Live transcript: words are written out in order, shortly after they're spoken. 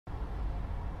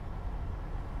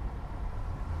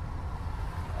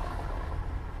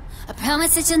I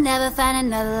promise that you'll never find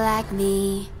another like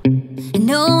me. I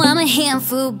know I'm a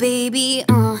handful, baby,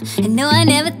 I know I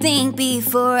never think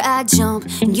before I jump,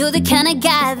 and you're the kind of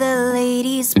guy the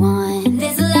ladies want.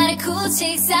 There's a lot of cool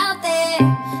chicks out there.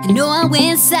 I know I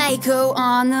went psycho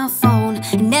on the phone,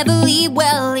 I never leave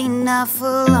well enough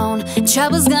alone.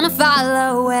 Trouble's gonna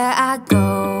follow where I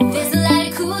go. There's a lot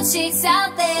of cool chicks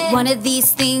out there. One of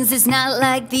these things is not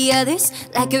like the others,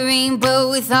 like a rainbow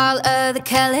with all of the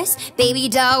colors. Baby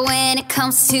doll, when it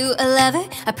comes to a lover,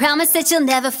 I promise that you'll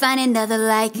never find another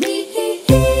like me.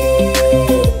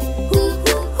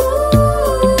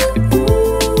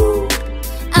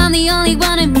 I'm the only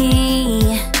one of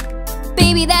me,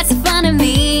 baby, that's the fun of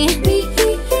me.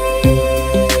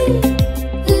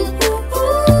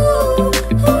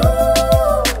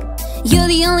 You're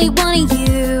the only one of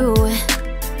you,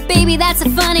 baby, that's the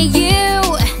fun of you.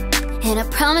 And I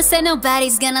promise that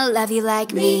nobody's gonna love you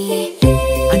like me.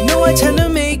 I know I tend to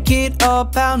make it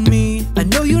about me. I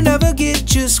know you never get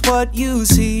just what you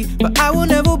see, but I will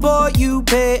never bore you,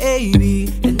 baby.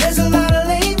 And there's a lot of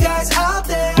lame guys out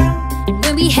there.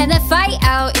 When we had that fight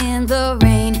out in the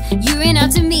rain, you ran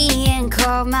up to me and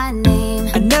called my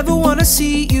name. I never wanna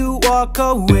see you walk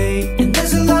away. And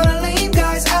there's a lot of lame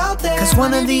guys out there. Cause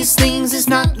one of these things is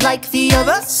not like the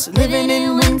others. Living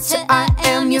in winter, I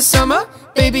am your summer.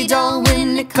 Baby doll,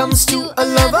 when it comes to a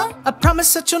lover, I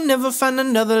promise that you'll never find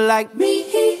another like me.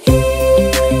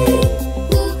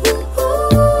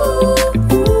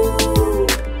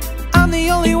 I'm the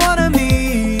only one of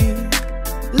me,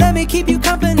 let me keep you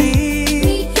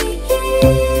company.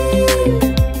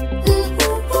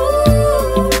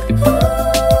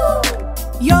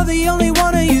 You're the only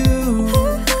one of you,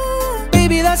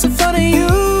 baby, that's the fun of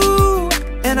you.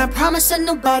 And I promise that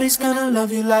nobody's gonna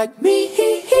love you like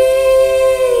me.